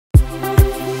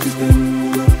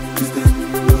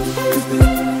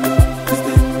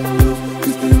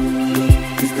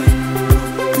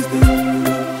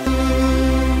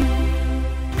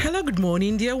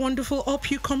beautiful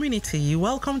Upyu community.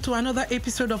 Welcome to another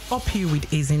episode of Upyu with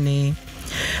Ezinne.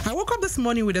 I woke up this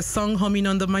morning with a song humming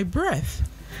under my breath.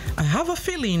 I have a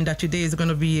feeling that today is going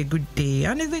to be a good day,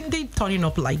 and it's indeed turning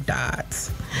up like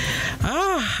that.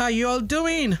 How you all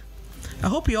doing? I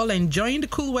hope you all enjoying the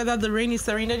cool weather the rain is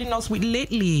serenading us with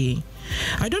lately.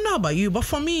 I don't know about you, but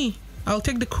for me, I'll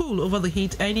take the cool over the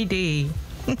heat any day.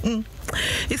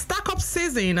 It's stack up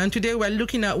season, and today we're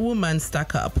looking at woman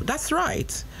stack up. That's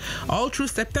right. All through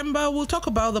September, we'll talk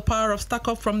about the power of stack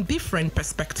up from different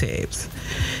perspectives.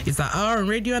 It's an hour on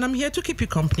radio, and I'm here to keep you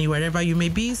company wherever you may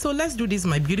be. So let's do this,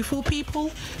 my beautiful people.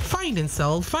 Finding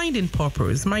self, finding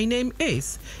purpose. My name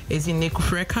is Ezinne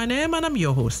Kufrekanem, and I'm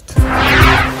your host.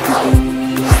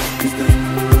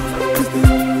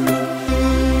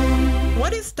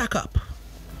 What is stack up?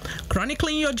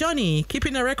 Chronicling your journey,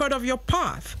 keeping a record of your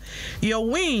path, your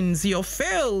wins, your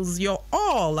fails, your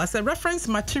all as a reference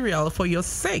material for your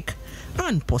sake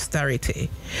and posterity.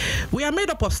 We are made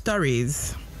up of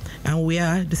stories, and we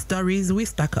are the stories we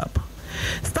stack up.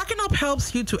 Stacking up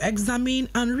helps you to examine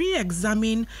and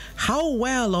re-examine how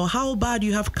well or how bad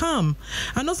you have come,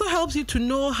 and also helps you to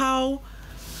know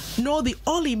the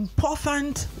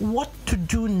all-important what to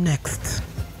do next.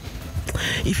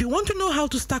 If you want to know how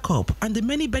to stack up and the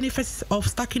many benefits of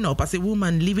stacking up as a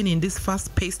woman living in this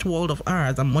fast-paced world of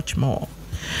ours and much more,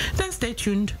 then stay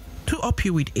tuned to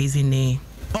Upyu with Ezinne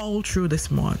all through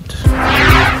this month.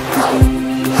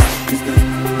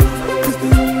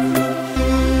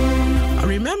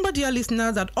 Remember, dear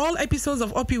listeners, that all episodes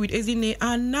of Upyu with Ezinne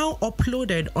are now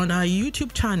uploaded on our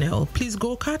YouTube channel. Please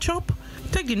go catch up.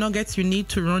 Take the nuggets you need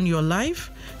to run your life.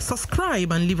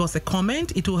 Subscribe and leave us a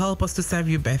comment. It will help us to serve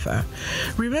you better.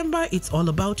 Remember, it's all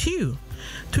about you.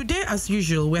 Today, as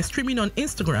usual, we're streaming on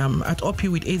Instagram at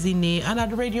UpyouwithEzinne and at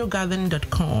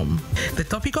radiogarden.com. The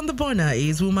topic on the burner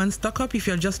is Woman Stock Up. If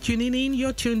you're just tuning in,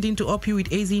 you're tuned into Upyu with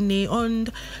Ezinne on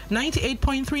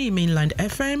 98.3 Mainland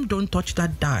FM. Don't touch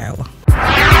that dial.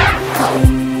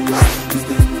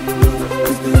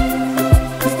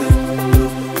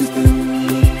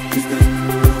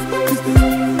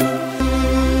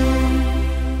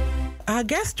 Our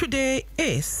guest today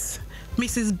is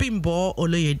Mrs. Bimbo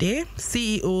Oloyede,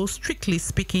 CEO, Strictly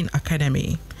Speaking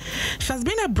Academy. She has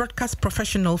been a broadcast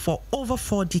professional for over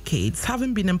 4 decades,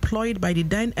 having been employed by the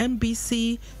then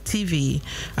NBC TV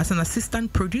as an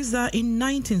assistant producer in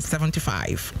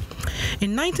 1975.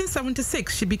 In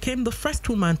 1976, she became the first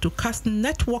woman to cast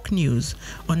network news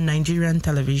on Nigerian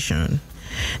television.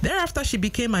 Thereafter, she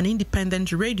became an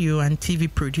independent radio and TV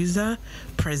producer,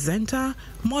 presenter,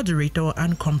 moderator,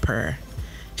 and compere.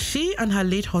 She and her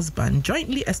late husband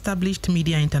jointly established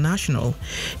Media International,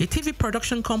 a TV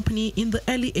production company in the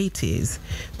early 80s,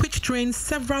 which trained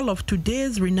several of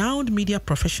today's renowned media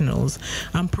professionals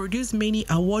and produced many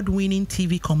award-winning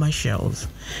TV commercials.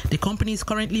 The company is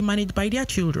currently managed by their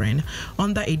children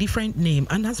under a different name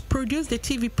and has produced a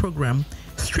TV program,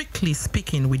 Strictly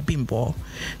Speaking with Bimbo,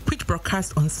 which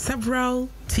broadcasts on several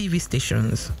TV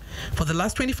stations. For the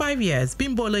last 25 years,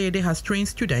 Bimbo Oloyede has trained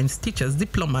students, teachers,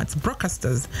 diplomats,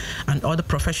 broadcasters, and other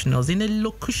professionals in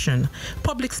elocution,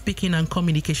 public speaking, and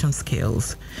communication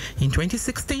skills. In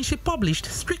 2016, she published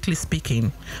Strictly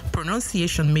Speaking,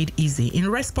 Pronunciation Made Easy in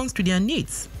response to their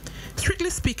needs. Strictly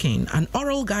Speaking, an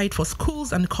oral guide for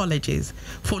schools and colleges,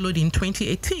 followed in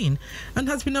 2018 and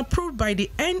has been approved by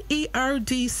the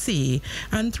NERDC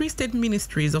and 3 state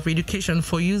ministries of education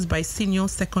for use by senior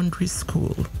secondary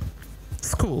schools.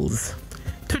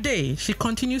 Today, she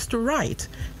continues to write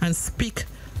and speak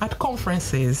at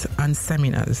conferences and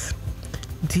seminars.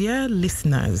 Dear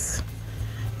listeners,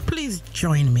 please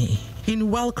join me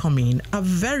in welcoming a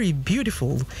very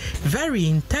beautiful, very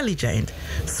intelligent,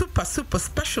 super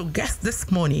special guest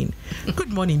this morning. Good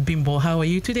morning, Bimbo. How are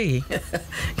you today?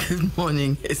 Good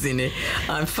morning, Ezinne.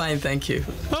 I'm fine, thank you.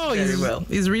 Oh, very well.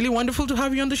 It's really wonderful to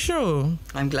have you on the show.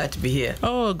 I'm glad to be here.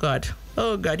 Oh, God,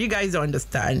 you guys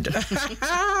understand.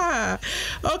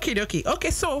 Okay,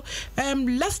 so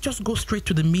let's just go straight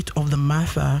to the meat of the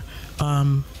matter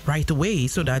right away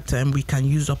so that we can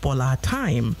use up all our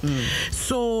time.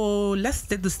 So let's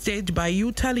set the stage by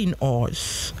you telling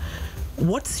us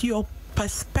what's your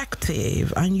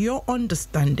perspective and your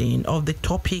understanding of the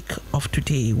topic of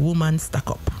today, Woman Stack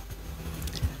Up.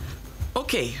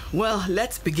 Okay, well,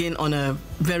 let's begin on a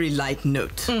very light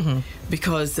note,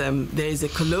 because there is a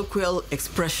colloquial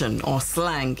expression or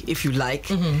slang, if you like,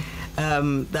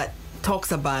 that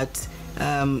talks about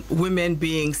women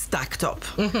being stacked up.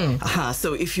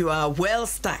 So if you are well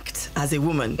stacked as a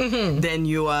woman, then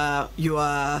you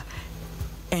are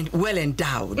and well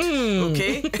endowed.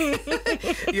 Okay,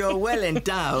 you're well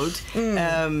endowed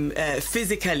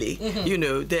physically. You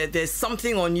know, there's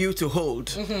something on you to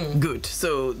hold. Good.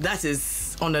 So that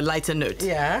is on a lighter note.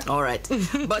 Yeah. All right.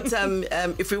 But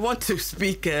if we want to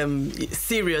speak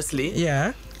seriously,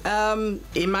 yeah.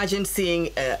 Imagine seeing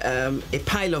a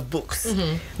pile of books,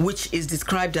 which is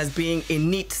described as being a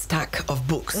neat stack of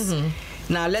books.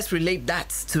 Now let's relate that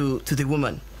to the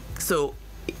woman. So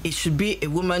it should be a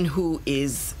woman who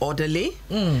is orderly,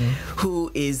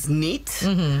 who is neat,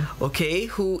 okay,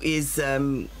 who is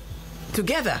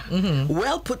together,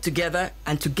 well put together,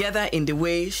 and together in the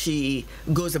way she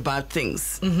goes about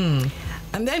things.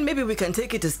 And then maybe we can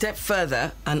take it a step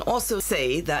further and also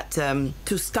say that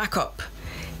to stack up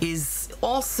is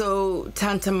also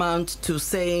tantamount to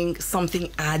saying something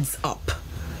adds up.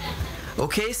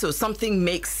 Okay, so something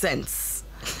makes sense.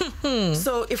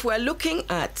 So if we're looking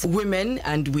at women,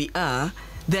 and we are,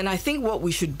 then I think what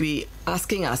we should be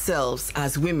asking ourselves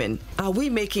as women, are we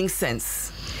making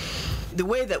sense? The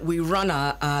way that we run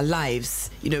our lives,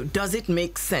 you know, does it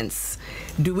make sense?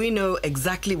 Do we know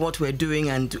exactly what we're doing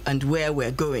and where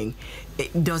we're going?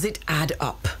 Does it add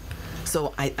up?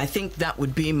 So I think that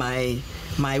would be my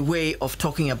way of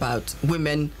talking about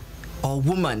women or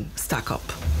woman stack up.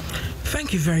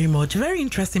 Thank you very much. Very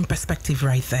interesting perspective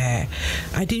right there.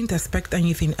 I didn't expect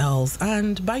anything else.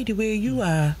 And by the way, you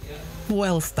are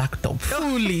well stacked up,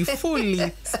 fully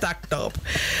stacked up.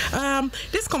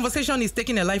 This conversation is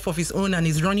taking a life of its own and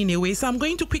is running away, so I'm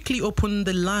going to quickly open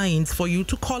the lines for you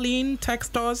to call in,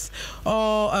 text us,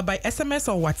 or by SMS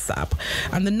or WhatsApp.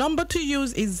 And the number to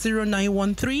use is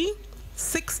 0913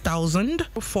 6000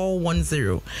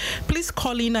 410. Please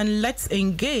call in and let's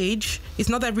engage. It's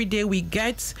not every day we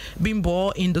get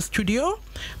Bimbo in the studio.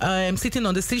 I'm sitting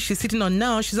on the seat she's sitting on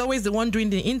now. She's always the one doing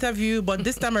the interview, but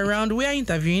this time around we are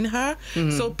interviewing her.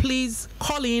 So please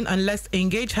call in and let's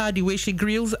engage her the way she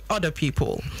grills other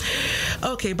people.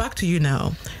 Okay, back to you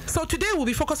now. So today we'll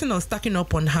be focusing on stacking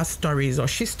up on her stories, or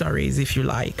she stories if you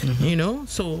like. You know,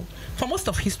 so for most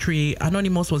of history,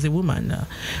 Anonymous was a woman.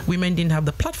 Women didn't have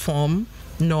the platform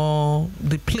nor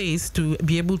the place to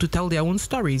be able to tell their own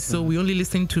stories. So we only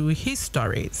listen to his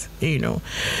stories, you know.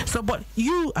 So, but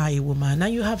you are a woman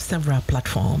and you have several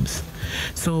platforms.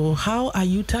 So how are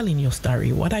you telling your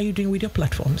story? What are you doing with your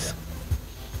platforms?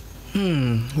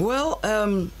 Well,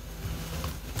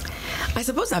 I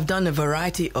suppose I've done a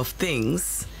variety of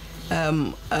things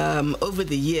over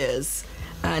the years.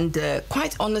 And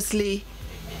quite honestly,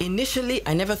 initially,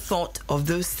 I never thought of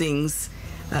those things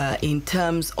in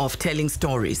terms of telling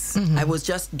stories. I was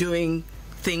just doing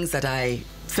things that I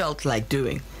felt like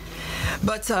doing.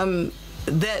 But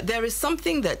there is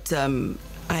something that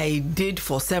I did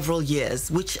for several years,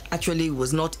 which actually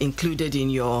was not included in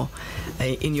your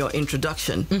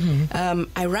introduction.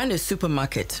 I ran a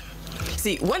supermarket.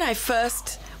 See, when I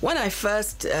first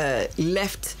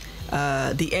left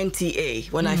the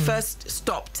NTA, when I first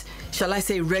stopped, shall I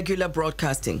say, regular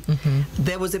broadcasting,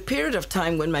 there was a period of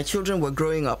time when my children were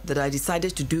growing up that I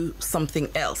decided to do something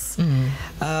else.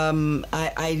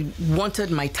 I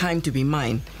wanted my time to be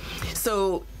mine.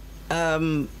 So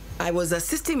I was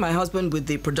assisting my husband with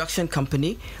the production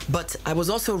company, but I was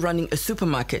also running a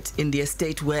supermarket in the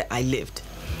estate where I lived.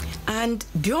 And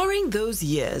during those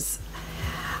years,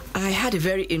 I had a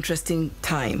very interesting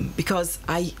time because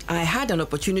I had an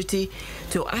opportunity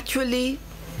to actually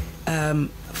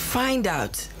find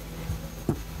out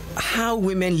how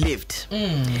women lived.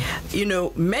 You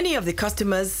know, many of the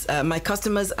customers, my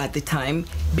customers at the time,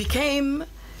 became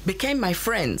my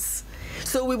friends.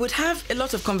 So we would have a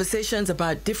lot of conversations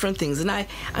about different things, and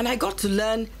I got to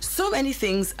learn so many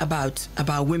things about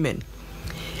women,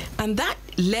 and that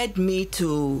led me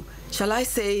to, shall I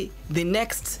say, the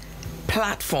next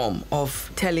platform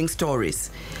of telling stories,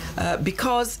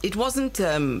 because it wasn't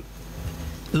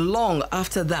long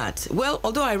after that. Well,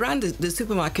 although I ran the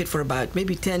supermarket for about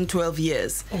maybe 10, 12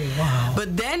 years. Oh, wow.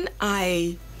 But then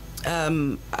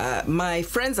my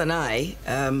friends and I,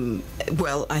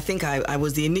 well, I think I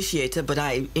was the initiator, but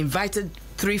I invited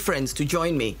 3 friends to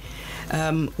join me.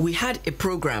 We had a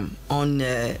program on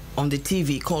the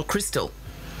TV called Crystal.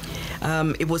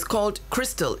 It was called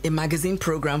Crystal, a magazine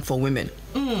program for women.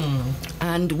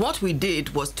 And what we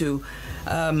did was to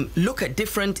look at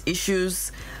different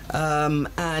issues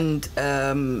and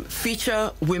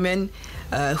feature women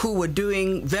who were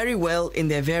doing very well in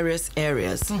their various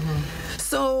areas.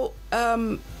 So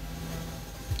I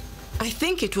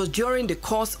think it was during the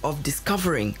course of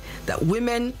discovering that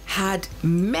women had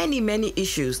many, many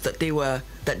issues that they were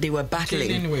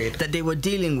battling, that they were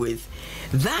dealing with.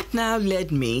 That now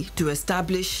led me to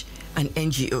establish an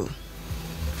NGO.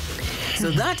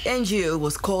 So that NGO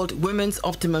was called Women's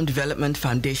Optimum Development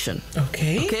Foundation.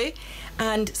 Okay.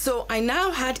 And so I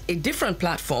now had a different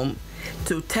platform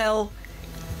to tell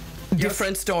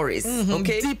different stories.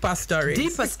 Okay, deeper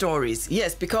stories,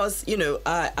 yes, because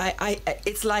I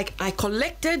it's like I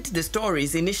collected the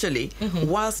stories initially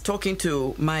whilst talking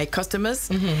to my customers.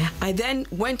 I then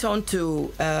went on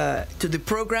to the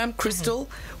program Crystal,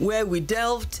 where we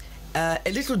delved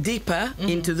a little deeper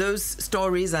into those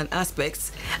stories and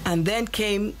aspects, and then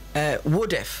came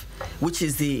WODEF, which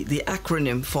is the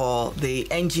acronym for the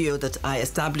NGO that I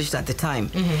established at the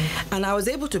time. And I was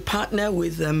able to partner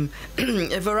with a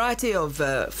variety of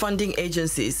funding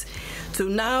agencies to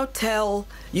now tell,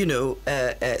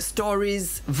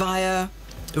 stories via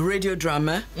radio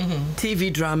drama,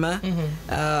 TV drama.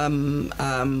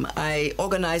 I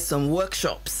organized some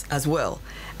workshops as well.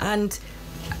 And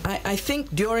I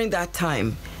think during that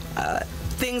time,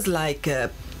 things like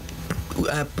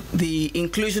the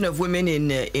inclusion of women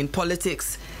in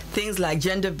politics, things like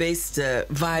gender-based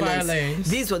violence.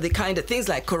 These were the kind of things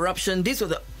like corruption. These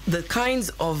were the kinds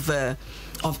of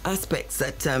aspects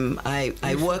that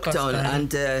I worked on.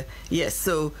 And yes,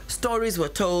 so stories were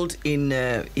told in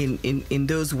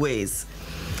those ways.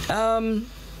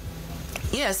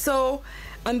 So.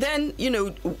 And then,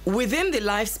 within the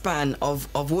lifespan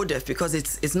of WODEF, because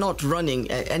it's not running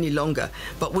any longer,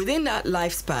 but within that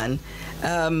lifespan,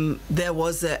 there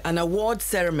was an award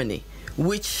ceremony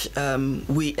which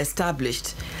we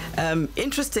established.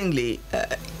 Interestingly,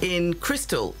 in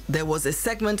Crystal, there was a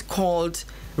segment called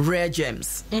Rare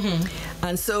Gems.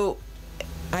 And so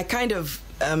I kind of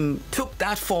took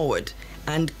that forward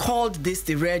and called this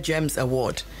the Rare Gems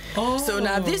Award. So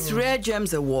now this Rare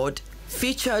Gems Award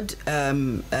featured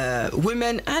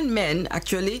women and men,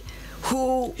 actually,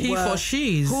 who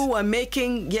were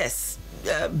making,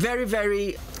 very,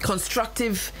 very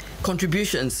constructive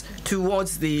contributions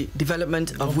towards the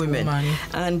development of women.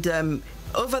 And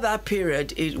over that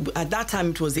period, at that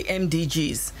time, it was the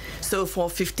MDGs. So for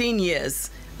 15 years,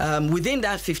 within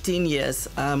that 15 years,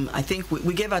 I think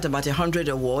we gave out about 100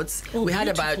 awards. We had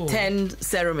about 10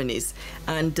 ceremonies.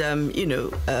 And,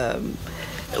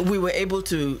 we were able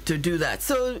to do that.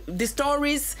 So the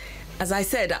stories, as I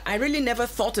said, I really never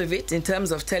thought of it in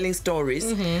terms of telling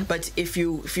stories. But if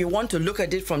you want to look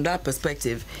at it from that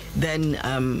perspective, then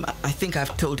I think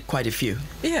I've told quite a few.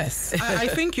 Yes, I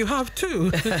think you have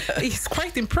too. It's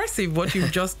quite impressive what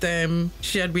you've just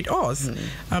shared with us.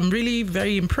 I'm really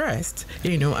very impressed,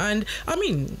 and I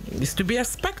mean, it's to be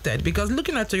expected, because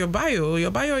looking at your bio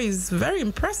is very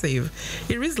impressive.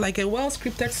 It reads like a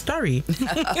well-scripted story.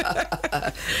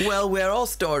 Well, we're all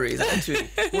stories, aren't we?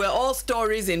 We're all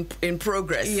stories in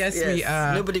progress. Yes, we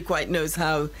are. Nobody quite knows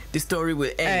how the story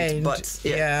will end, but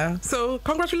yeah. So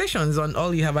congratulations on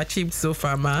all you have achieved so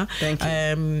far, Ma. Thank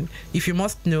you. If you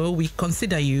must know, we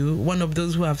consider you one of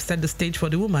those who have set the stage for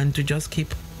the woman to just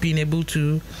keep being able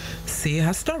to say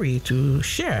her story, to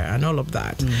share, and all of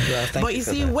that. But you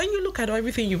see, when you look at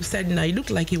everything you've said now, it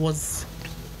looked like it was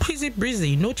easy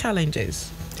breezy, no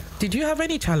challenges. Did you have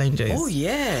any challenges? Oh,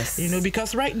 yes.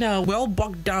 Because right now we're all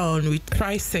bogged down with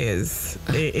crises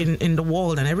in the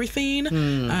world and everything.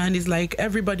 And it's like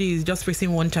everybody is just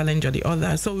facing one challenge or the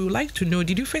other. So we would like to know,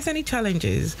 did you face any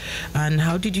challenges and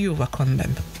how did you overcome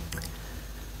them?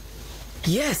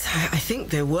 Yes, I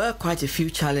think there were quite a few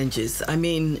challenges. I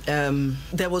mean,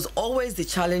 there was always the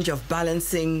challenge of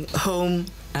balancing home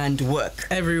and work.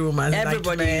 Everybody's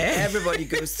nightmare. Everybody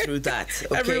goes through that.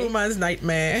 Okay? Every woman's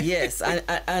nightmare. Yes,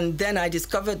 and then I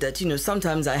discovered that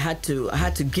sometimes I had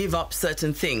to give up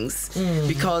certain things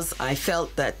because I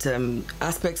felt that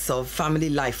aspects of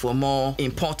family life were more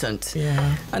important.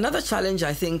 Yeah. Another challenge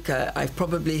I think I've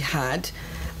probably had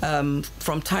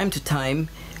from time to time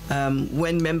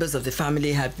when members of the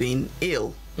family have been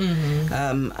ill.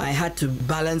 I had to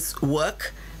balance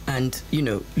work and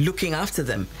looking after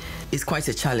them is quite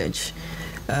a challenge.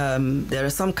 There are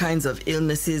some kinds of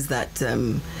illnesses that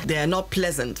they are not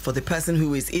pleasant for the person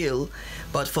who is ill,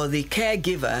 but for the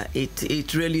caregiver,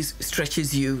 it really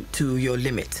stretches you to your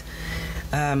limit.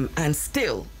 And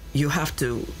still, you have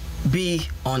to be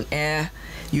on air.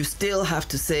 You still have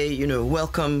to say,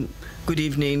 welcome, good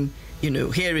evening,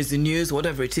 here is the news,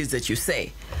 whatever it is that you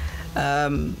say.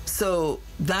 So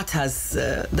that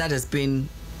has been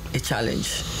a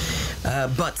challenge.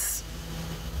 But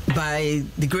by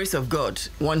the grace of God,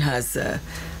 one has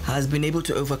been able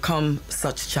to overcome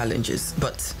such challenges.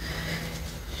 But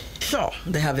sure,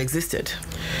 they have existed.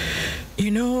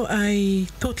 I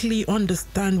totally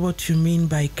understand what you mean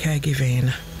by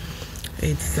caregiving.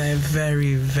 It's a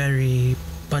very, very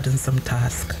burdensome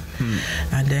task.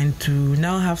 And then to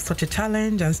now have such a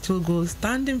challenge and still go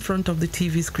stand in front of the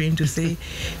TV screen to say,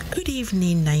 "Good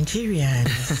evening,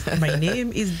 Nigerians. My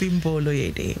name is Bimbo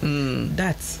Oloyede."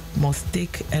 That must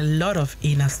take a lot of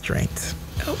inner strength.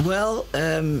 Well,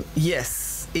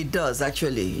 yes, it does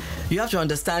actually. You have to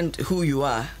understand who you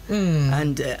are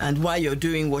and why you're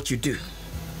doing what you do.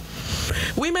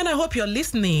 Women, I hope you're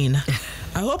listening.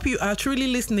 I hope you are truly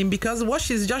listening, because what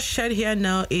she's just shared here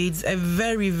now is a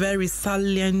very, very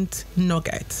salient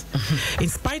nugget. In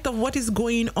spite of what is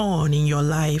going on in your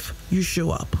life, you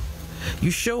show up.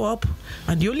 You show up,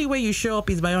 and the only way you show up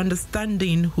is by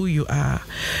understanding who you are.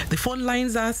 The phone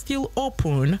lines are still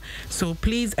open, so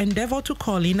please endeavor to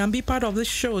call in and be part of the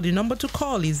show. The number to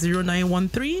call is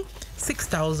 0913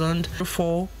 6000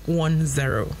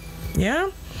 410. Yeah?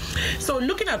 So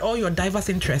looking at all your diverse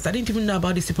interests, I didn't even know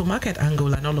about the supermarket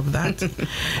angle and all of that.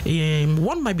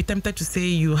 One might be tempted to say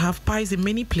you have pies in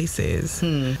many places.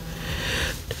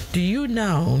 Do you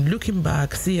now, looking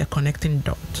back, see a connecting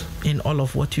dot in all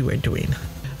of what you were doing?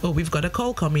 Oh, we've got a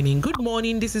call coming in. Good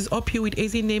morning. This is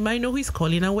UpyouwithEzinne. I know who is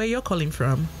calling and where you're calling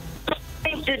from.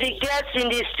 To the guests in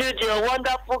the studio,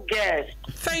 wonderful guest.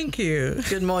 Thank you.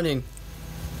 Good morning.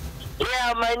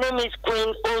 Yeah, my name is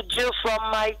Queen Ojo from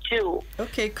My Two.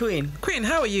 Okay, Queen. Queen,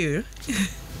 how are you?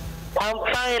 I'm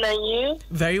fine, and you?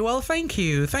 Very well, thank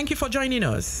you. Thank you for joining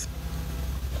us.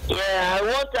 Yeah, I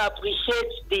want to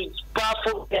appreciate the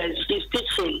powerful guest. She's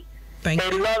teaching Thank a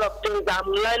you. lot of things.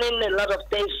 I'm learning a lot of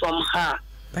things from her.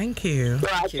 Thank you. So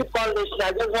I keep on listening.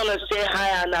 I just want to say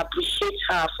hi and appreciate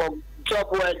her for job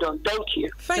well done. Thank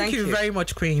you. Thank you very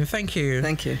much, Queen. Thank you.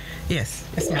 Thank you. Yes.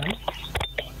 Yes, ma'am.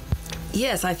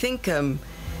 Yes, I think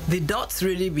the dots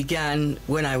really began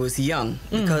when I was young,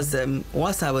 because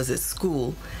whilst I was at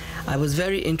school, I was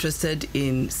very interested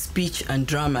in speech and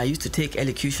drama. I used to take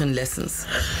elocution lessons.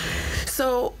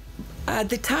 So at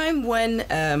the time when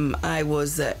I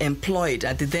was employed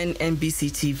at the then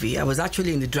NBC TV, I was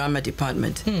actually in the drama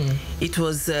department. It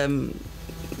was,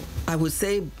 I would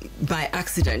say, by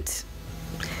accident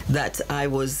that I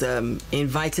was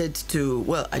invited to,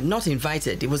 well, not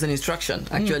invited, it was an instruction,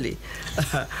 actually.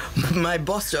 My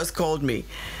boss just called me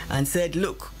and said,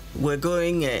 "Look, we're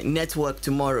going network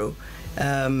tomorrow.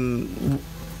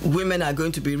 Women are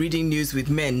going to be reading news with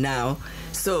men now.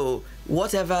 So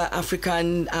whatever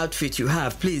African outfit you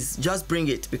have, please just bring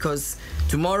it, because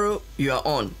tomorrow you are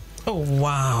on." Oh,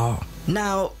 wow.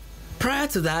 Now, prior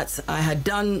to that, I had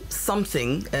done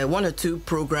something, one or two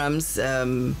programs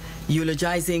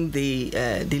eulogizing the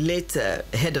late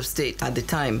head of state at the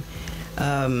time,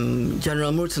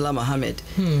 General Murtala Mohammed.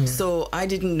 So I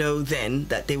didn't know then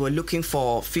that they were looking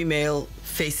for female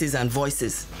faces and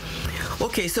voices.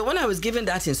 Okay, so when I was given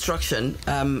that instruction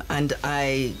and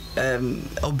I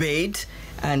obeyed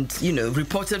and, you know,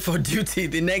 reported for duty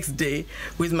the next day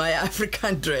with my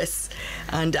African dress,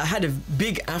 and I had a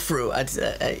big afro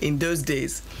in those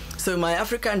days. So my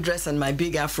African dress and my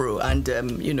big afro, and,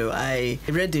 you know, I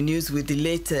read the news with the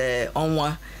late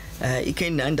Onwa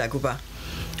Ikenna Ndaguba.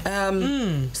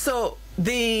 So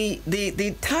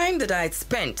the time that I had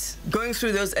spent going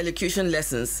through those elocution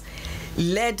lessons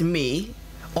led me,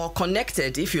 or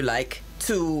connected, if you like,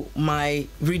 to my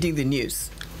reading the news,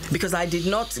 because I did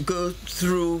not go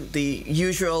through the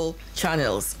usual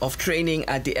channels of training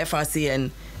at the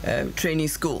FRCN training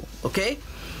school, okay?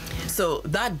 So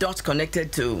that dot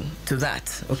connected to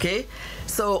that, okay?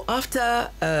 So after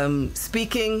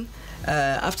speaking,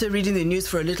 after reading the news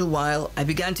for a little while, I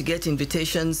began to get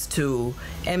invitations to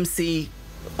MC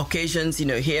occasions, you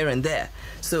know, here and there.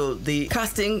 So the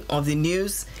casting of the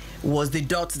news was the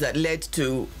dot that led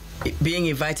to being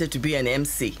invited to be an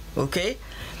MC, okay?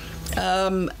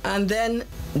 And then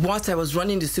whilst I was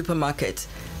running the supermarket,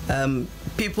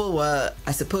 people were,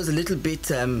 I suppose, a little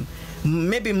bit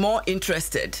maybe more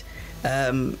interested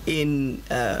in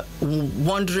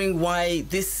wondering why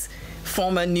this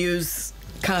former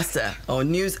newscaster or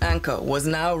news anchor was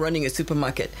now running a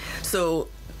supermarket. So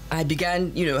I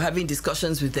began, you know, having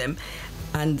discussions with them.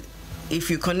 And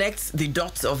if you connect the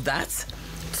dots of that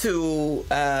to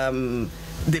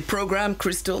the program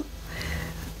Crystal,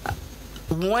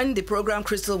 when the program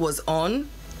Crystal was on,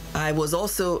 I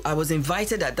was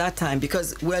invited at that time,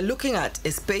 because we're looking at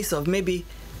a space of maybe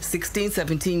 16,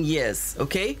 17 years,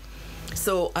 okay?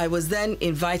 So I was then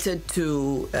invited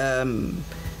to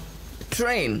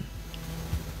train.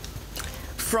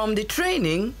 From the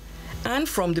training and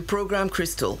from the program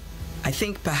Crystal, I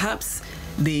think perhaps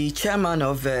the chairman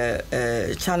of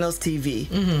Channels TV,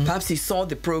 perhaps he saw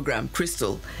the program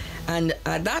Crystal, and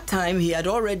at that time he had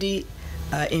already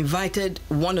invited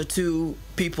one or two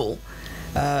people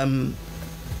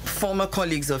former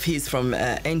colleagues of his from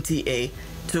NTA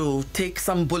to take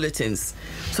some bulletins.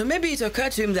 So maybe it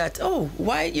occurred to him that, oh,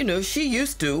 why, you know, she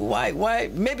used to, why,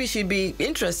 maybe she'd be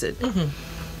interested.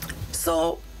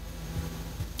 So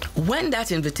when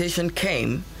that invitation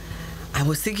came, I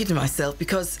was thinking to myself,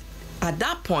 because at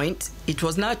that point, it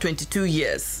was now 22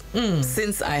 years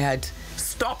since I had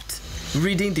stopped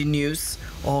reading the news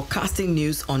or casting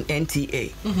news on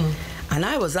NTA. And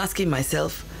I was asking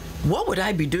myself, what would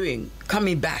I be doing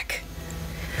coming back?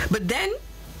 But then,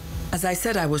 as I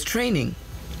said, I was training.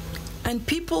 And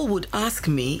people would ask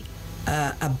me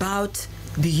about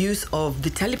the use of the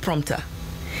teleprompter.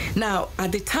 Now,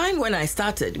 at the time when I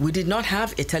started, we did not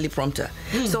have a teleprompter.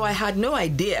 So I had no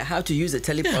idea how to use a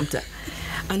teleprompter.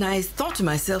 And I thought to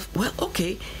myself, well,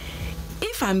 okay,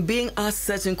 if I'm being asked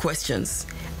certain questions,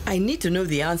 I need to know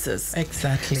the answers.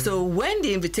 Exactly. So when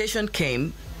the invitation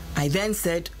came, I then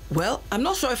said, well, I'm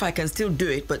not sure if I can still do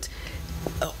it, but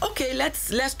okay,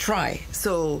 let's try.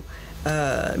 So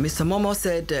Mr. Momo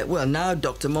said, well, now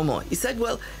Dr. Momo, he said,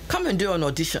 well, come and do an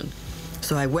audition.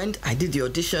 So I went, I did the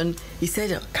audition. He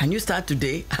said, can you start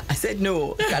today? I said,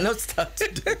 no, I cannot start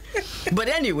today. But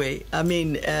anyway, I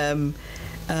mean,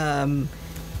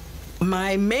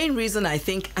 my main reason, I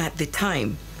think, at the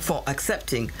time for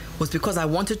accepting was because I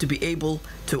wanted to be able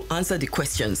to answer the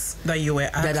questions that you were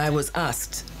asked. That I was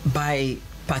asked by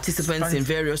participants in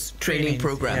various training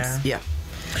programs. Yeah.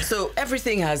 So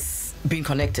everything has been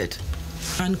connected.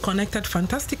 And connected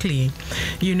fantastically.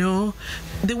 You know,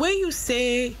 the way you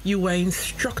say you were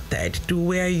instructed to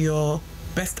wear your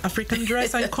best African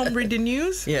dress and come read the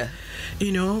news. Yeah.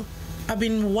 You know, I've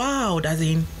been wowed, as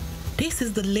in, this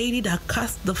is the lady that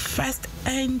cast the first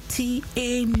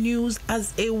NTA news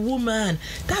as a woman.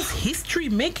 That's history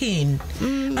making.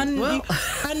 And well.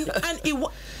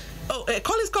 Oh, a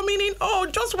call is coming in. Oh,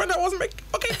 just when I was making.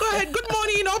 Okay, go ahead. Good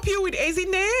morning. Up here with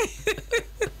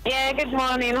Ezinne. Yeah, good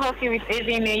morning. Hope you with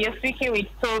Ezinne. You're speaking with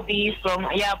Toby from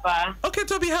Yaba. Okay,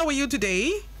 Toby, how are you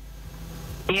today?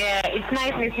 Yeah, it's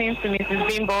nice listening to Mrs.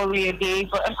 Bimbo Oloyede,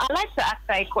 but I'd like to ask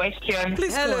her a question.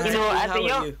 Please Hello, go ahead. You know, as how a are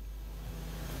young, you?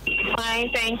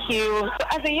 Fine, thank you. So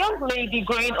as a young lady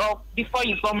growing up, before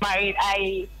you got married,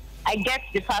 I get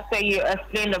the part where you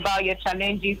explained about your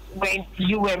challenges when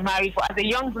you were married. But as a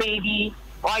young lady,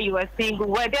 while you were single,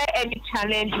 were there any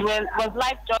challenge? Was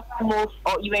life just smooth,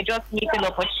 or you were just meeting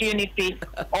opportunity,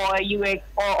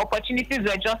 or opportunities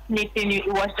were just meeting you?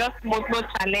 It was just smooth, no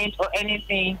challenge or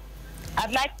anything.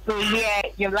 I'd like to hear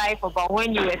your life about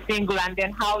when you were single and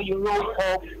then how you rose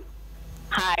up.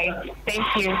 Hi,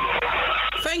 thank you.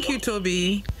 Thank you,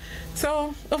 Toby.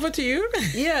 So, over to you.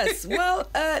 Yes, well,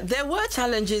 there were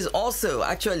challenges also,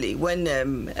 actually, when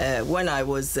I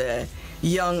was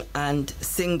young and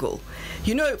single.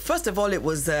 You know, first of all, it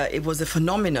was a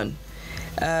phenomenon.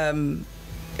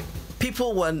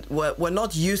 People were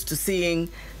not used to seeing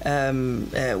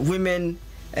women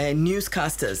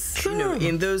newscasters, True. you know,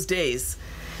 in those days.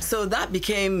 So that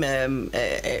became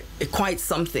quite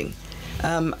something.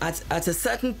 At a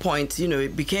certain point, you know,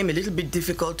 it became a little bit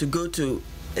difficult to go to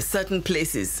certain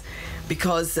places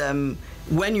because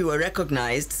when you were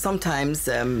recognized, sometimes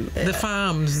The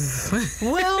farms.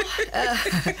 well,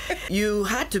 you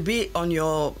had to be on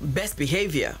your best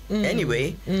behavior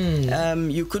anyway.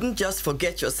 You couldn't just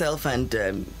forget yourself and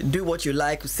do what you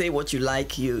like, say what you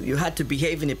like. You had to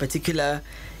behave in a particular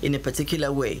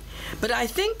way. But I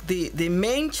think the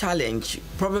main challenge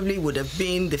probably would have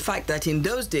been the fact that in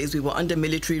those days we were under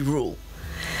military rule.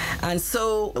 And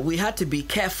so we had to be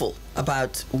careful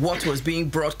about what was being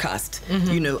broadcast,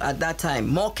 you know, at that time.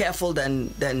 More careful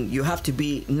than you have to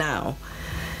be now.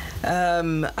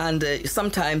 And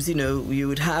sometimes, you know, you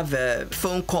would have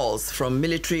phone calls from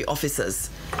military officers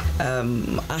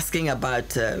asking about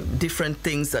different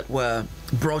things that were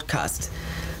broadcast.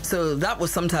 So that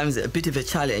was sometimes a bit of a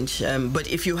challenge. But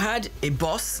if you had a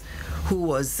boss who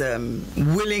was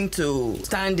willing to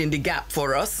stand in the gap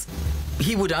for us,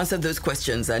 he would answer those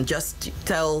questions and just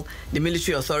tell the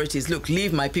military authorities, look,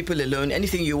 leave my people alone.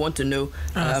 Anything you want to know,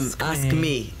 ask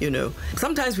me, you know.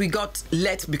 Sometimes we got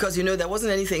let because, you know, there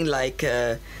wasn't anything like,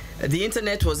 the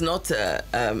internet was not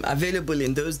available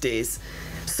in those days.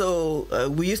 So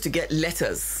we used to get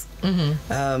letters. We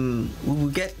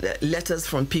would get letters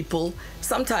from people.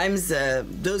 Sometimes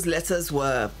those letters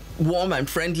were warm and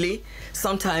friendly.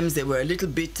 Sometimes they were a little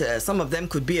bit, some of them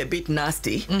could be a bit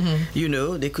nasty. You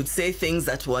know, they could say things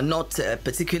that were not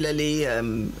particularly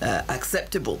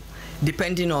acceptable,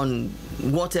 depending on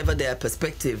whatever their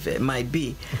perspective might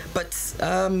be. But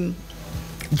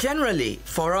generally,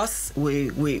 for us,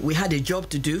 we had a job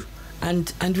to do,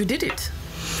 and we did it.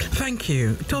 Thank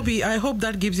you. Toby, I hope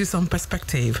that gives you some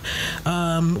perspective.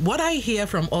 What I hear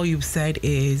from all you've said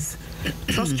is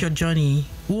trust your journey.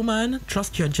 Woman,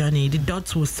 trust your journey. The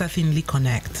dots will certainly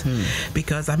connect.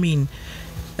 Because, I mean,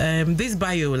 this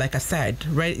bio, like I said,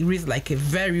 reads like a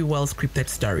very well scripted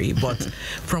story, but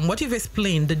from what you've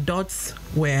explained, the dots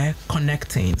were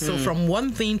connecting. So from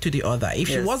one thing to the other. If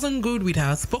she wasn't good with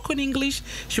her spoken English,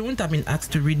 she wouldn't have been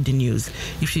asked to read the news.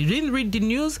 If she didn't read the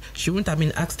news, she wouldn't have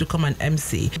been asked to come and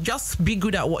MC. Just be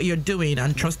good at what you're doing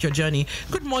and trust your journey.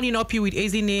 Good morning,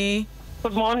 UpyouwithEzinne.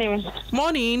 Good morning.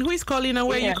 Morning. Who is calling and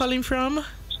where are you calling from?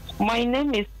 My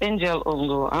name is Angel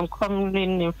Ongo. I'm calling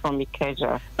in from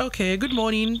Ikeja. Okay, good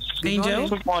morning, Angel.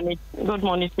 Good morning. Good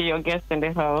morning to your guests in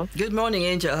the house. Good morning,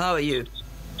 Angel. How are you?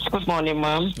 Good morning,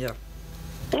 ma'am. Yeah.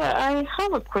 Yeah, I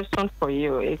have a question for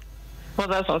you. It's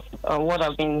what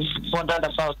I've been bothered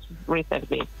about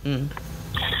recently.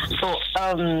 So,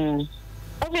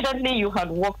 evidently you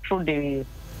had walked through the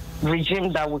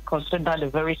regime that we considered a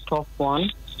very tough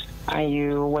one, and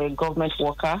you were a government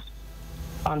worker,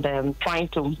 and trying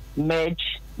to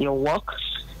merge your work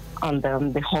on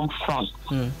the home front.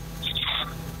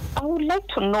 I would like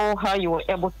to know how you were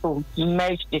able to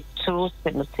merge the two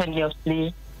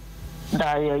simultaneously,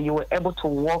 that you were able to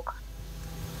work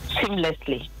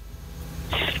seamlessly.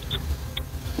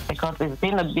 Because it's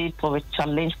been a bit of a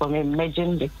challenge for me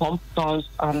merging the home front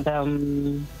and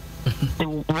the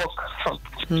work front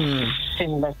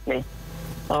seamlessly.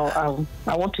 So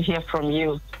I want to hear from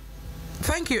you.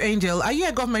 Thank you, Angel. Are you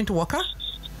a government worker?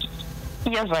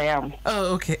 Yes, I am.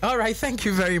 Oh, okay. All right. Thank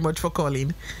you very much for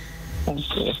calling.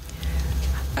 Thank you.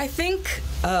 I think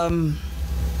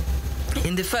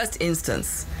in the first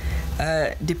instance,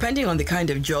 depending on the kind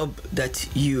of job that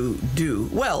you do,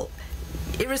 well,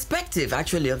 irrespective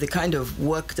actually of the kind of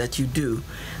work that you do,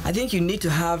 I think you need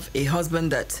to have a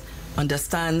husband that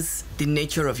understands the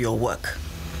nature of your work.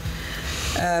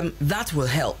 That will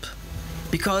help.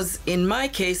 Because in my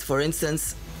case, for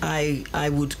instance, I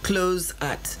would close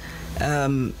at,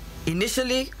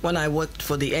 initially when I worked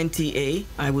for the NTA,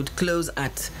 I would close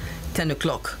at 10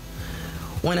 o'clock.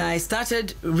 When I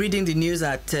started reading the news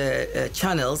at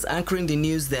channels, anchoring the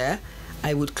news there,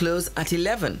 I would close at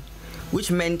 11,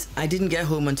 which meant I didn't get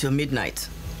home until midnight.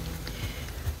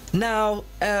 Now,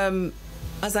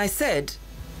 as I said,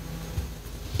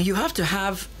 you have to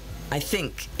have, I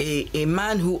think, a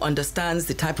man who understands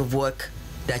the type of work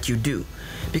that you do,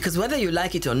 because whether you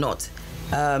like it or not,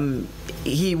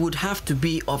 he would have to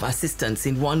be of assistance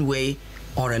in one way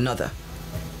or another.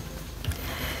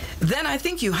 Then I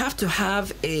think you have to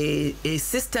have a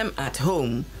system at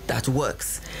home that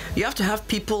works. You have to have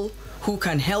people who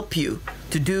can help you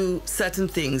to do certain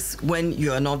things when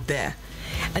you are not there.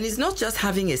 And it's not just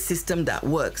having a system that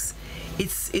works.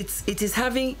 It's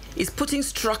putting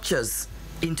structures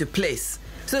into place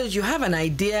so that you have an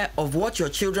idea of what your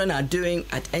children are doing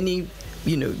at any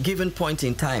given point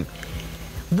in time.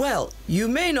 Well, you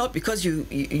may not, because you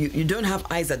don't have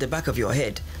eyes at the back of your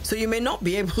head, so you may not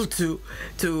be able to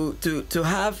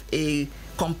have a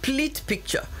complete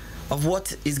picture of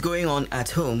what is going on at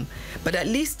home, but at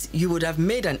least you would have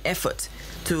made an effort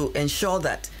to ensure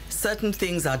that certain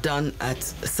things are done at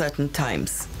certain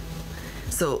times.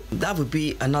 So that would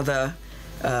be another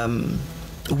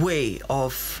way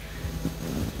of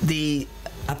the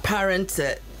apparent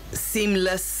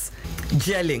seamless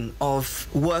gelling of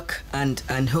work and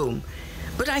home.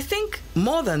 But I think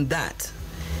more than that,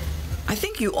 I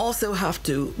think you also have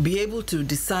to be able to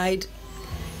decide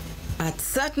at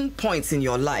certain points in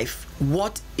your life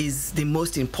what is the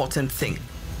most important thing.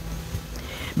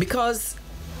 Because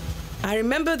I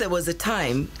remember there was a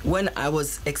time when I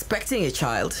was expecting a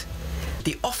child.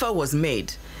 The offer was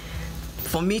made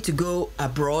for me to go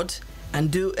abroad and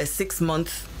do a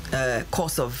 6-month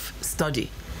course of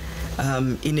study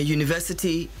in a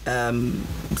university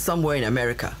somewhere in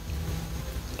America.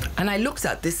 And I looked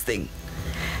at this thing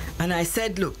and I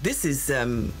said, look, this is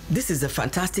a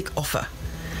fantastic offer.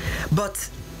 But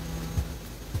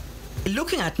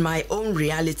looking at my own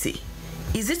reality,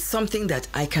 is it something that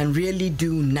I can really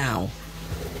do now?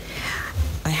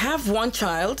 I have one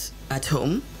child at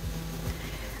home.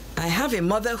 I have a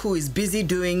mother who is busy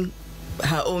doing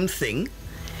her own thing.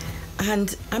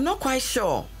 And I'm not quite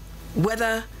sure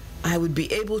whether I would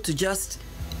be able to just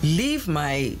leave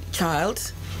my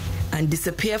child and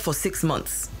disappear for 6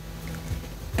 months,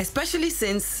 especially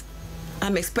since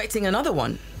I'm expecting another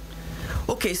one.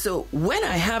 Okay, so when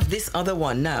I have this other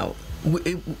one now,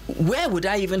 where would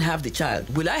I even have the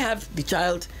child? Will I have the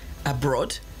child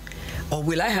abroad, or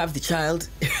will I have the child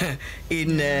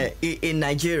in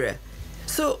Nigeria?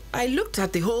 So I looked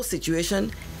at the whole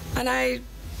situation and I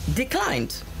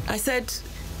declined. I said,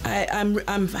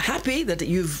 I'm happy that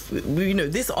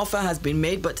this offer has been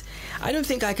made, but I don't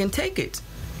think I can take it.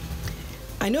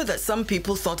 I know that some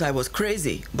people thought I was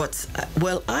crazy, but,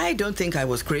 I don't think I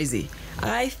was crazy.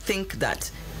 I think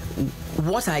that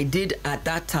what I did at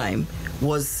that time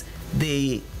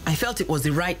I felt it was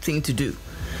the right thing to do.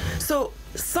 So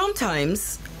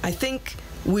sometimes I think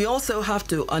we also have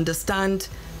to understand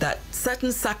that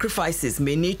certain sacrifices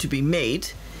may need to be made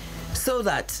so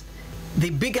that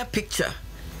the bigger picture,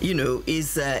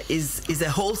 is a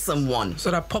wholesome one.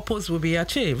 So that purpose will be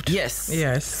achieved. Yes.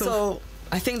 Yes. So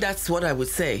I think that's what I would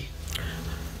say.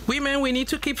 Women, we need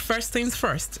to keep first things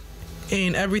first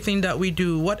in everything that we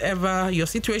do. Whatever your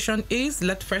situation is,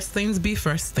 let first things be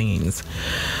first things.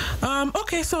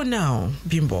 Okay, so now,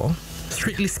 Bimbo,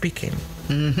 strictly speaking,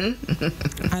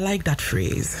 I like that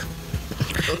phrase.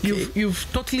 Okay. You've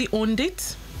totally owned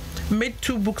it, made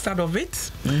 2 books out of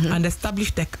it, and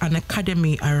established an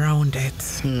academy around it.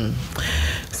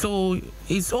 So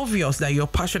it's obvious that you're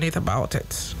passionate about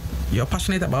it. You're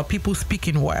passionate about people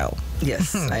speaking well.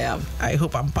 Yes, I am. I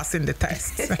hope I'm passing the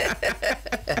test.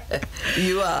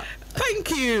 You are. Thank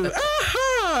you.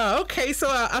 Okay, so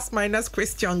I'll ask my next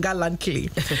question gallantly.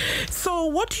 So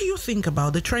what do you think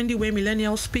about the trendy way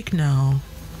millennials speak now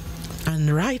and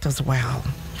write as well?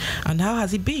 And how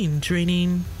has it been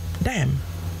training them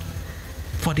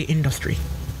for the industry?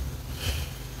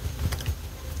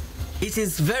 It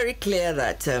is very clear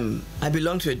that I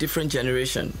belong to a different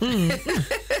generation.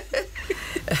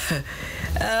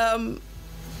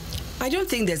 I don't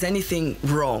think there's anything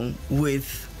wrong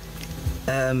with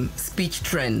speech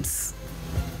trends.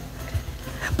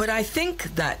 But I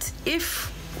think that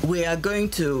if we are going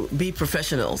to be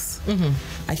professionals,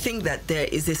 I think that there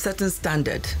is a certain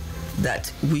standard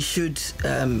that we should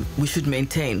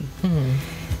maintain.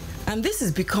 And this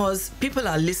is because people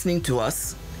are listening to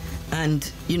us,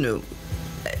 and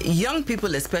young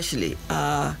people especially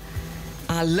are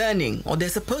learning, or they're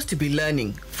supposed to be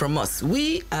learning from us.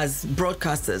 We as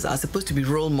broadcasters are supposed to be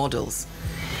role models.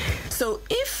 So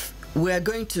if we're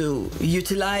going to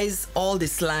utilize all the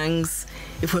slangs,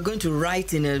 if we're going to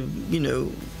write in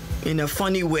a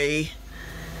funny way,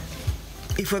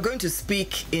 if we're going to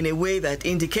speak in a way that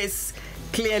indicates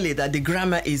clearly that the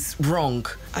grammar is wrong,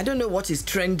 I don't know what is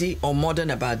trendy or modern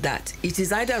about that. It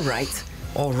is either right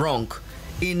or wrong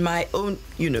in my own,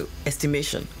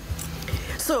 estimation.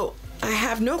 So I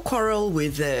have no quarrel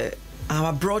with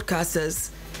our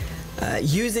broadcasters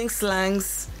using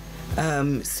slangs,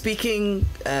 speaking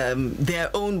their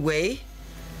own way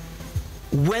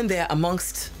when they're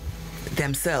amongst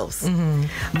themselves.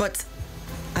 But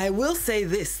I will say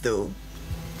this, though,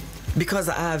 because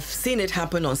I've seen it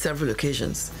happen on several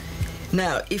occasions.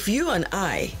 Now, if you and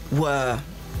I were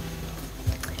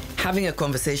having a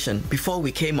conversation before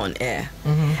we came on air,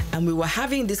 and we were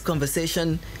having this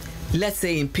conversation, let's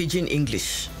say in pidgin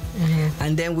English,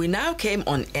 and then we now came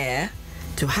on air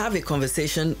to have a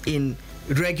conversation in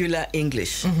regular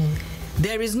English,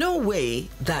 there is no way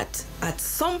that at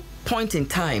some point in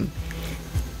time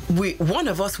one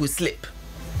of us will slip,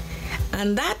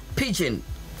 and that pidgin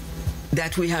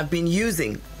that we have been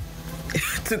using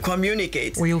to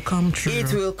communicate will come true.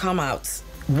 It will come out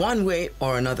one way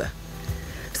or another.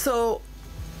 So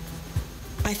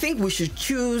I think we should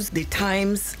choose the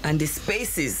times and the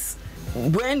spaces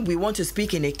when we want to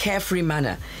speak in a carefree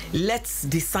manner. Let's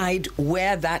decide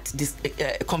where that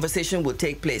conversation will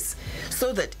take place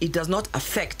so that it does not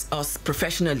affect us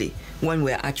professionally when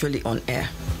we're actually on air.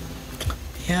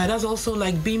 Yeah, that's also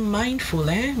like being mindful,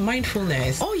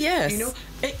 mindfulness. Oh, yes.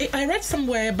 I read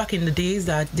somewhere back in the days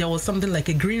that there was something like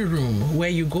a green room where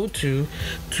you go to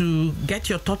get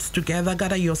your thoughts together,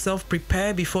 gather yourself,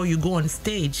 prepare before you go on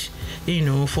stage,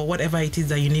 for whatever it is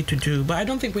that you need to do. But I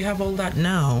don't think we have all that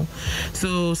now.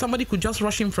 So somebody could just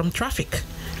rush in from traffic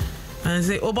and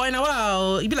say, oh boy, now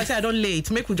wow, it'd be like, say I don't late,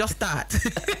 make we just start.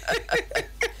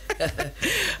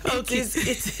 Okay.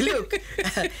 Look,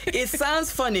 it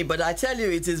sounds funny, but I tell you,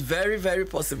 it is very, very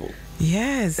possible.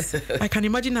 Yes, I can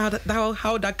imagine how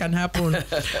that can happen.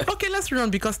 Okay, let's run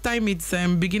because time is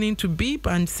beginning to beep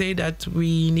and say that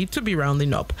we need to be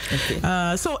rounding up. Okay.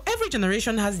 So every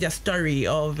generation has their story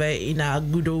of in our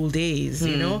good old days,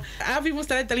 I've even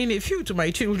started telling a few to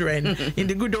my children in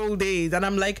the good old days, and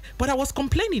I'm like, but I was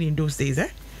complaining in those days,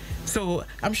 So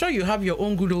I'm sure you have your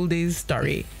own good old days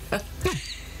story.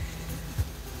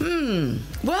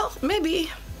 Well, maybe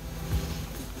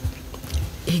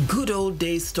a good old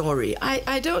days story.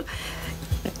 I'm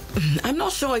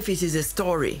not sure if it is a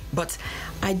story, but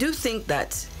I do think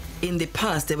that in the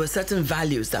past there were certain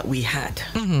values that we had.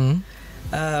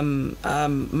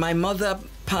 My mother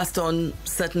passed on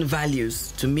certain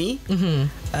values to me.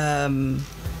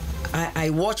 I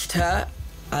watched her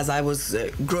as I was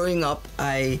growing up.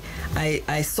 I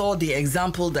saw the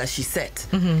example that she set,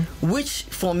 which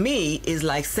for me is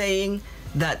like saying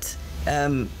that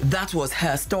that was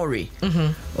her story.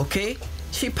 Okay?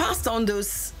 She passed on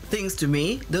those things to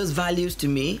me, those values to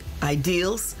me,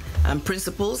 ideals and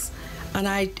principles. And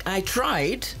I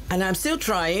tried, and I'm still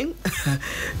trying,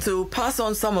 to pass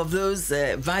on some of those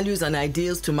values and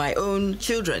ideals to my own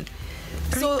children.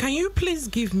 So, can you please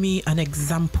give me an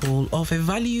example of a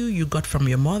value you got from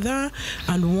your mother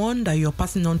and one that you're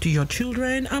passing on to your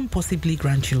children and possibly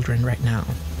grandchildren right now?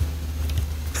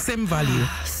 Same value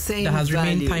same that has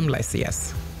value. remained timeless,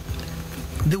 yes.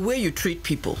 The way you treat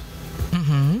people.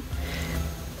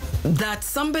 That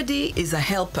somebody is a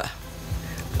helper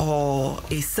or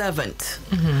a servant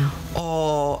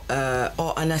or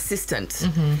an assistant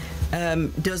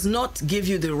does not give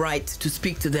you the right to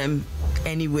speak to them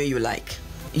any way you like.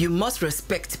 You must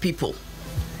respect people.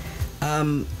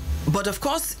 But of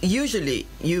course, usually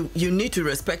you need to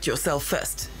respect yourself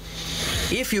first.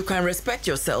 If you can respect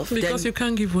yourself, because then you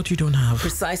can't give what you don't have.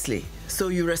 Precisely. So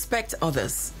you respect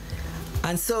others.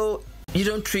 And so you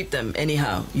don't treat them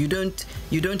anyhow. You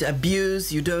don't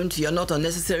abuse, you're not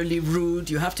unnecessarily rude.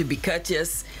 You have to be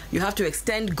courteous. You have to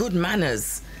extend good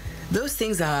manners. Those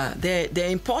things they're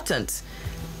important.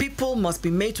 People must be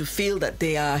made to feel that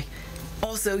they are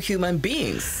also human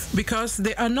beings. Because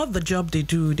they are not the job they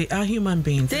do, they are human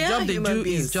beings. The job they do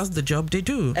is just the job they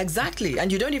do. Exactly.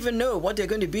 And you don't even know what they're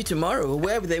going to be tomorrow or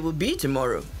where they will be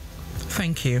tomorrow.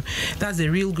 Thank you. That's a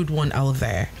real good one out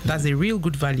there. That's a real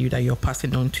good value that you're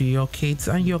passing on to your kids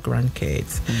and your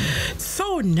grandkids.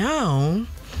 So now,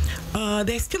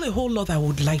 there's still a whole lot I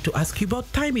would like to ask you,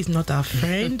 but time is not our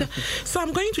friend. So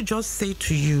I'm going to just say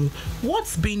to you,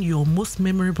 what's been your most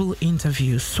memorable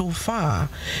interview so far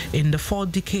in the 4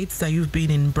 decades that you've been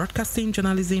in broadcasting,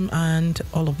 journalism, and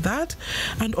all of that?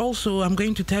 And also, I'm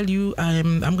going to tell you,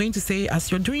 I'm going to say, as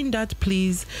you're doing that,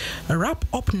 please wrap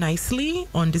up nicely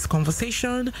on this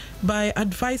conversation by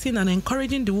advising and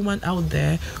encouraging the woman out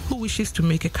there who wishes to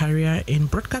make a career in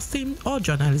broadcasting or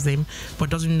journalism but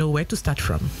doesn't know where to start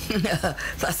from.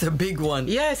 That's a big one.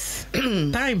 Yes.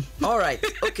 Time. All right.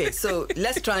 Okay, so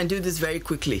let's try and do this very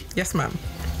quickly. Yes, ma'am.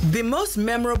 The most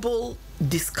memorable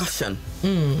discussion.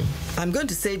 I'm going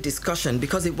to say discussion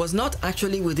because it was not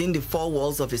actually within the 4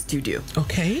 walls of a studio.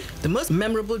 Okay. The most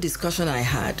memorable discussion I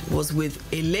had was with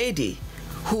a lady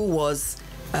who was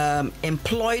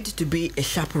employed to be a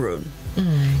chaperone,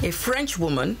 a French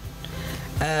woman.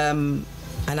 And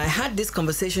I had this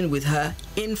conversation with her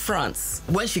in France.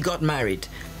 When she got married,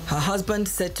 her husband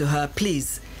said to her,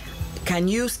 please, can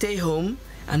you stay home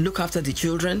and look after the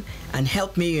children and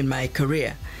help me in my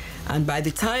career? And by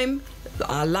the time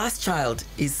our last child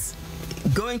is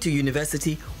going to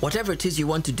university, whatever it is you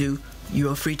want to do, you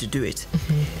are free to do it.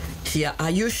 She,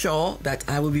 are you sure that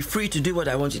I will be free to do what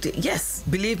I want you to do? Yes,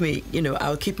 believe me,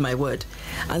 I'll keep my word.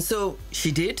 And so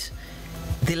she did.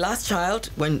 The last child,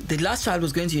 when the last child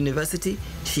was going to university,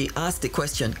 she asked the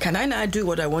question, can I now do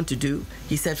what I want to do?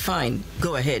 He said, fine,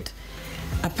 go ahead.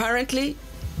 Apparently,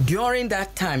 during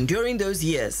that time, during those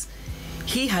years,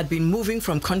 he had been moving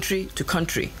from country to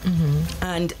country.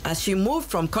 And as she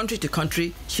moved from country to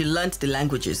country, she learned the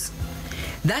languages.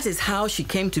 That is how she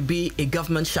came to be a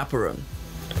government chaperone.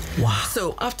 Wow.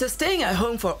 So after staying at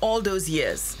home for all those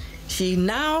years, she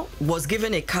now was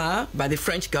given a car by the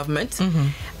French government,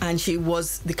 and she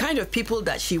was the kind of people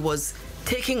that she was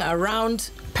taking around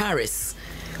Paris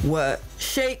were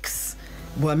sheikhs,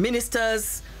 were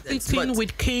ministers. Sitting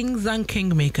with kings and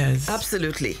kingmakers.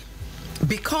 Absolutely.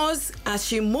 Because as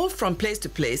she moved from place to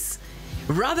place,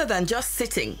 rather than just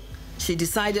sitting, she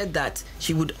decided that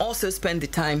she would also spend the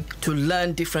time to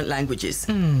learn different languages.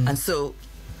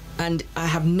 And I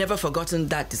have never forgotten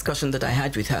that discussion that I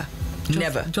had with her.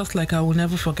 Never. Just like I will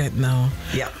never forget now.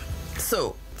 Yeah.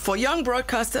 So, for young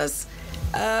broadcasters,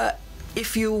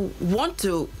 if you want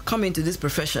to come into this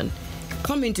profession,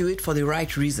 come into it for the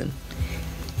right reason.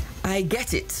 I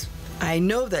get it. I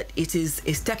know that it is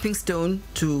a stepping stone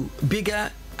to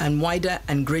bigger and wider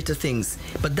and greater things,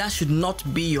 but that should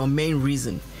not be your main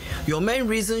reason. Your main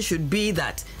reason should be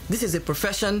that this is a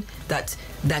profession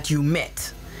that you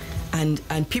met,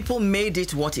 and people made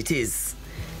it what it is.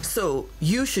 So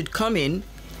you should come in,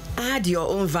 add your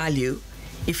own value.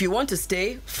 If you want to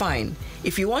stay, fine.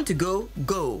 If you want to go,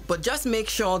 go. But just make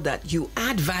sure that you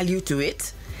add value to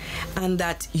it and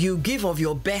that you give of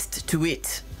your best to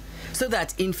it, so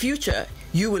that in future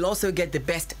you will also get the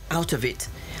best out of it.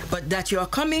 But that you are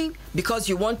coming because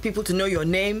you want people to know your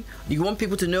name, you want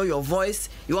people to know your voice,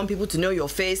 you want people to know your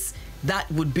face,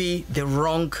 that would be the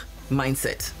wrong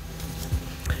mindset.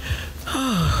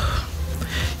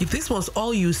 If this was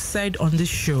all you said on this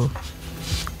show,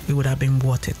 it would have been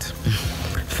worth it.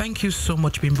 Thank you so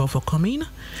much, Bimbo, for coming.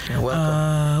 You're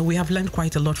welcome. We have learned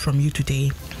quite a lot from you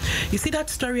today. You see that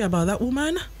story about that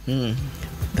woman?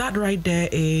 That right there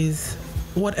is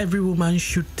what every woman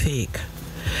should take.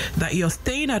 That you're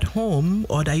staying at home,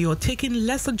 or that you're taking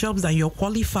lesser jobs than you're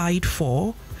qualified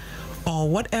for, or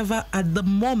whatever at the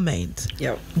moment,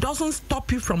 doesn't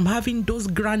stop you from having those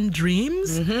grand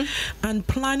dreams and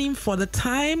planning for the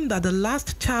time that the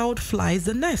last child flies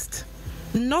the nest.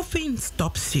 Nothing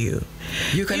stops you.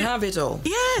 You can have it all.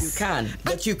 Yes. You can.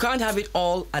 But you can't have it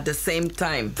all at the same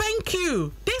time. Thank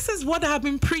you. This is what I've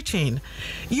been preaching.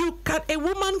 A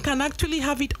woman can actually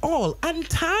have it all. And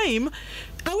time,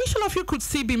 I wish all of you could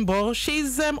see Bimbo.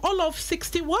 She's all of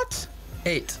 60 what?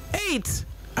 8.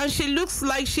 And she looks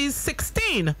like she's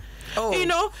 16. Oh. You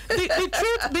know,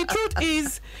 the truth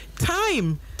is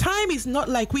time is not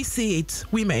like we see it,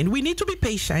 women. We need to be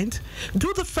patient,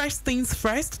 do the first things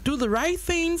first, do the right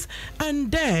things,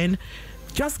 and then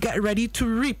just get ready to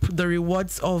reap the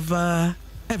rewards of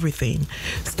everything.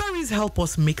 Stories help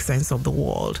us make sense of the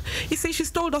world. You see, she's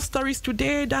told us stories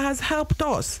today that has helped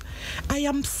us. I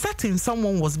am certain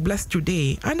someone was blessed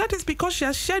today, and that is because she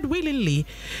has shared willingly.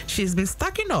 She's been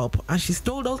stacking up, and she's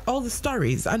told us all the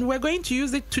stories, and we're going to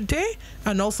use it today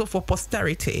and also for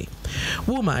posterity.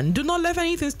 Woman, do not let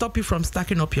anything stop you from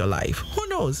stacking up your life. Who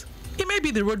knows? It may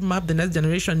be the roadmap the next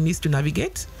generation needs to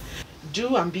navigate.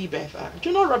 Do and be better.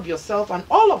 Do not rob yourself and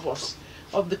all of us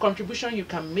of the contribution you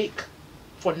can make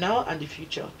for now and the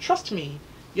future. Trust me,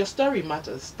 your story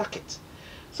matters. Stack it.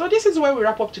 So this is where we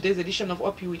wrap up today's edition of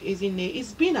Up You with Ezinne.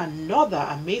 It's been another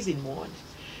amazing one.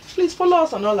 Please follow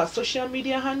us on all our social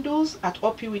media handles at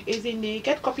Up You with Ezinne.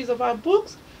 Get copies of our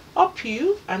books, Up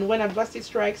You and When Adversity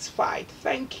Strikes, Fight.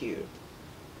 Thank you.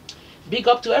 Big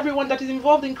up to everyone that is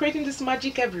involved in creating this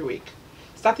magic every week.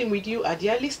 Starting with you, our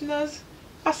dear listeners,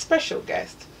 our special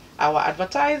guest, our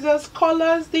advertisers,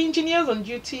 callers, the engineers on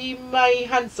duty, my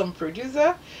handsome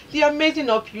producer, the amazing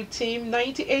Up You team,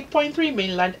 98.3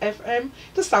 Mainland FM,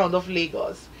 the sound of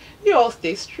Lagos. You all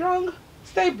stay strong,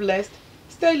 stay blessed,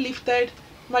 stay lifted.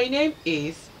 My name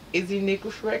is Ezinne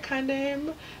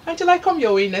Kufrekanem. Until I come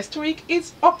your way next week,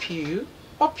 it's Up You,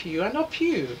 and Up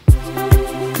You.